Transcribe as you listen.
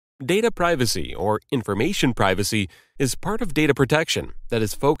Data privacy, or information privacy, is part of data protection that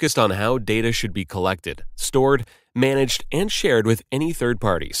is focused on how data should be collected, stored, managed, and shared with any third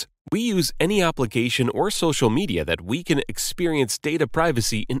parties. We use any application or social media that we can experience data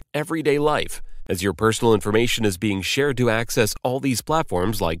privacy in everyday life, as your personal information is being shared to access all these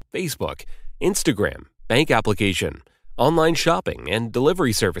platforms like Facebook, Instagram, bank application, online shopping, and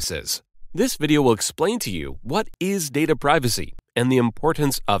delivery services. This video will explain to you what is data privacy and the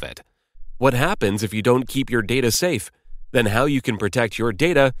importance of it, what happens if you don't keep your data safe, then how you can protect your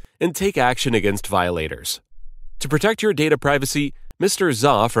data and take action against violators. To protect your data privacy, Mr.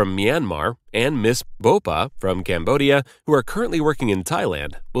 Za from Myanmar and Miss Bopa from Cambodia, who are currently working in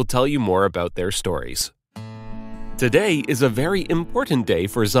Thailand, will tell you more about their stories. Today is a very important day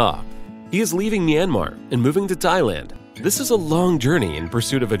for Za. He is leaving Myanmar and moving to Thailand. This is a long journey in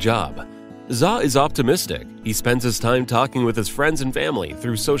pursuit of a job. Za is optimistic. He spends his time talking with his friends and family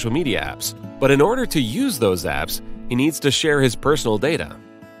through social media apps. But in order to use those apps, he needs to share his personal data.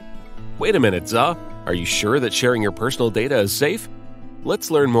 Wait a minute, Za. Are you sure that sharing your personal data is safe? Let's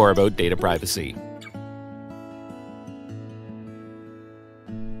learn more about data privacy.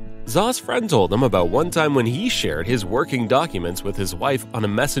 Za's friend told him about one time when he shared his working documents with his wife on a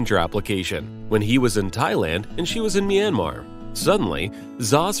messenger application when he was in Thailand and she was in Myanmar. Suddenly,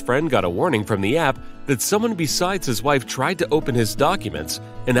 Za's friend got a warning from the app that someone besides his wife tried to open his documents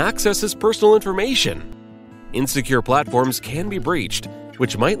and access his personal information. Insecure platforms can be breached,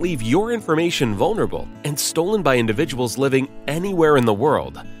 which might leave your information vulnerable and stolen by individuals living anywhere in the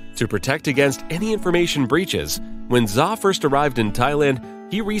world. To protect against any information breaches, when Za first arrived in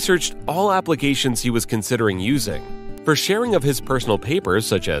Thailand, he researched all applications he was considering using. For sharing of his personal papers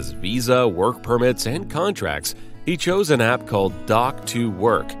such as visa, work permits, and contracts, he chose an app called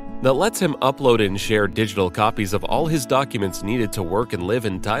Doc2Work that lets him upload and share digital copies of all his documents needed to work and live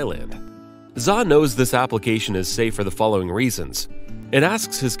in Thailand. Za knows this application is safe for the following reasons. It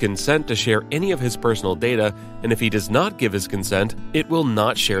asks his consent to share any of his personal data, and if he does not give his consent, it will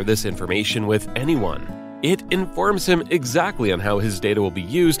not share this information with anyone. It informs him exactly on how his data will be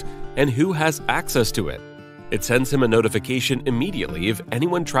used and who has access to it. It sends him a notification immediately if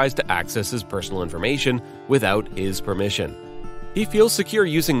anyone tries to access his personal information without his permission. He feels secure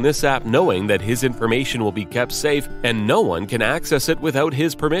using this app knowing that his information will be kept safe and no one can access it without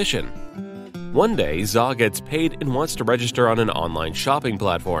his permission. One day, Za gets paid and wants to register on an online shopping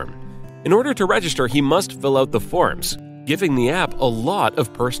platform. In order to register, he must fill out the forms, giving the app a lot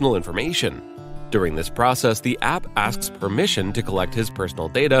of personal information. During this process, the app asks permission to collect his personal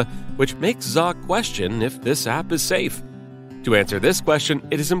data, which makes Za question if this app is safe. To answer this question,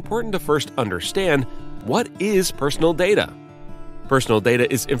 it is important to first understand what is personal data. Personal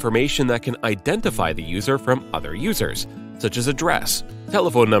data is information that can identify the user from other users, such as address,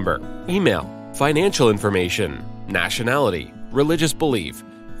 telephone number, email, financial information, nationality, religious belief,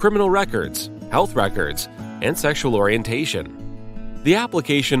 criminal records, health records, and sexual orientation. The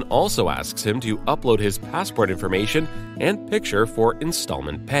application also asks him to upload his passport information and picture for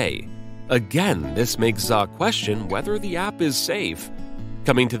installment pay. Again, this makes Za question whether the app is safe.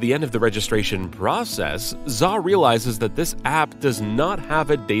 Coming to the end of the registration process, Za realizes that this app does not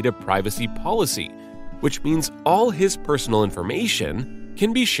have a data privacy policy, which means all his personal information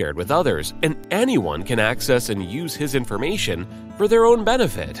can be shared with others, and anyone can access and use his information for their own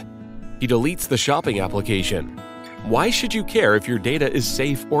benefit. He deletes the shopping application. Why should you care if your data is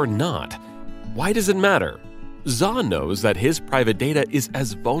safe or not? Why does it matter? Za knows that his private data is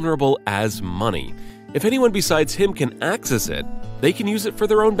as vulnerable as money. If anyone besides him can access it, they can use it for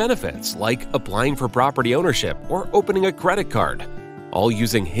their own benefits, like applying for property ownership or opening a credit card, all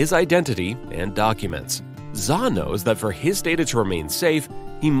using his identity and documents. Za knows that for his data to remain safe,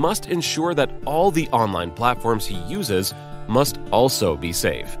 he must ensure that all the online platforms he uses must also be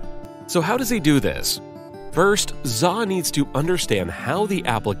safe. So how does he do this? First, Za needs to understand how the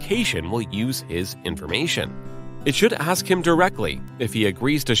application will use his information. It should ask him directly if he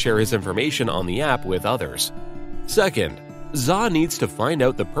agrees to share his information on the app with others. Second, Za needs to find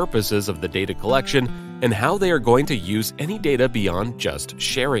out the purposes of the data collection and how they are going to use any data beyond just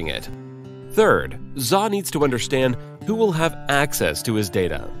sharing it. Third, Za needs to understand who will have access to his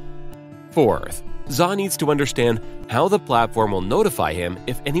data. Fourth, Za needs to understand how the platform will notify him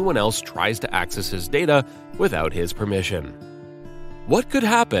if anyone else tries to access his data without his permission. What could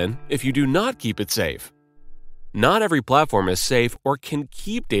happen if you do not keep it safe? Not every platform is safe or can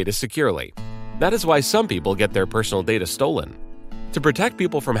keep data securely. That is why some people get their personal data stolen. To protect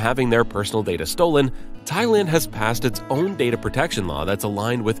people from having their personal data stolen, Thailand has passed its own data protection law that's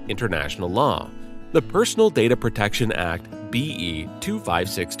aligned with international law. the Personal Data Protection Act BE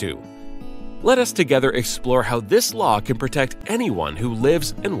 2562. Let us together explore how this law can protect anyone who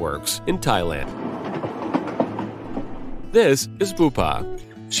lives and works in Thailand. This is Bupa.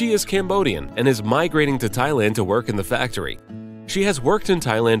 She is Cambodian and is migrating to Thailand to work in the factory. She has worked in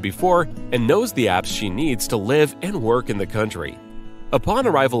Thailand before and knows the apps she needs to live and work in the country. Upon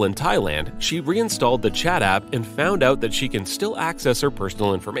arrival in Thailand, she reinstalled the chat app and found out that she can still access her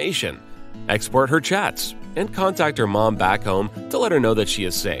personal information, export her chats, and contact her mom back home to let her know that she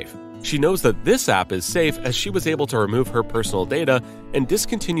is safe. She knows that this app is safe as she was able to remove her personal data and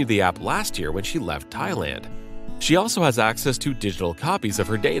discontinue the app last year when she left Thailand. She also has access to digital copies of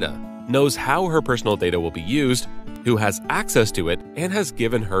her data, knows how her personal data will be used, who has access to it, and has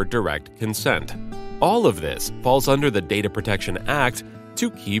given her direct consent. All of this falls under the Data Protection Act to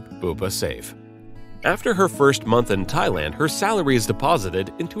keep Bupa safe. After her first month in Thailand, her salary is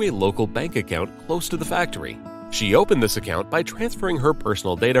deposited into a local bank account close to the factory. She opened this account by transferring her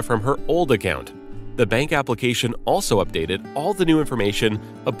personal data from her old account. The bank application also updated all the new information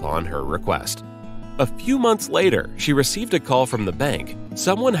upon her request. A few months later, she received a call from the bank.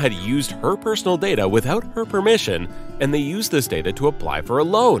 Someone had used her personal data without her permission, and they used this data to apply for a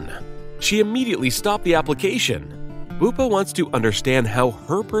loan. She immediately stopped the application. Bupa wants to understand how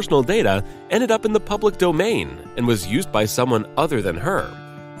her personal data ended up in the public domain and was used by someone other than her.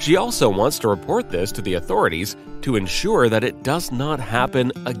 She also wants to report this to the authorities to ensure that it does not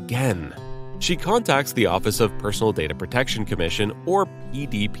happen again. She contacts the Office of Personal Data Protection Commission, or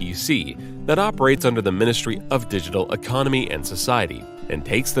PDPC, that operates under the Ministry of Digital Economy and Society, and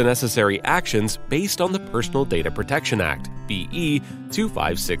takes the necessary actions based on the Personal Data Protection Act, BE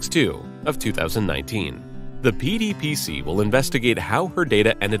 2562 of 2019. The PDPC will investigate how her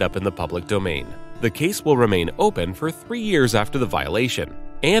data ended up in the public domain. The case will remain open for 3 years after the violation,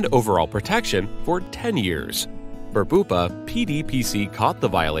 and overall protection for 10 years. For Bupa, PDPC caught the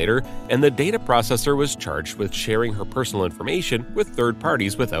violator, and the data processor was charged with sharing her personal information with third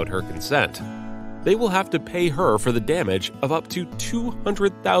parties without her consent. They will have to pay her for the damage of up to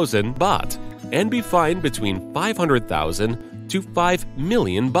 200,000 baht and be fined between 500,000 to 5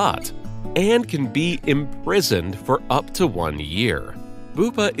 million baht and can be imprisoned for up to 1 year.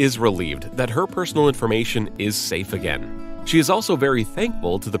 Bupa is relieved that her personal information is safe again. She is also very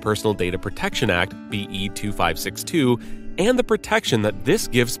thankful to the Personal Data Protection Act BE 2562 and the protection that this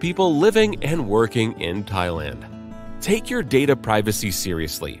gives people living and working in Thailand. Take your data privacy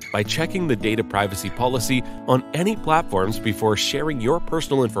seriously by checking the data privacy policy on any platforms before sharing your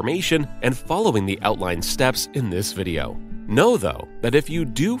personal information and following the outlined steps in this video. Know, though, that if you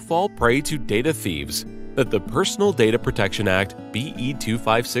do fall prey to data thieves, that the Personal Data Protection Act BE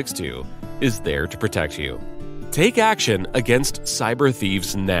 2562 is there to protect you. Take action against cyber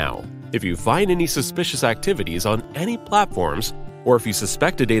thieves now. If you find any suspicious activities on any platforms, or if you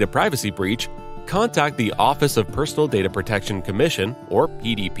suspect a data privacy breach, contact the Office of Personal Data Protection Commission, or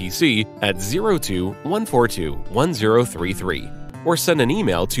PDPC, at 02-142-1033, or send an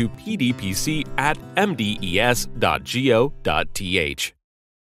email to pdpc@mdes.go.th.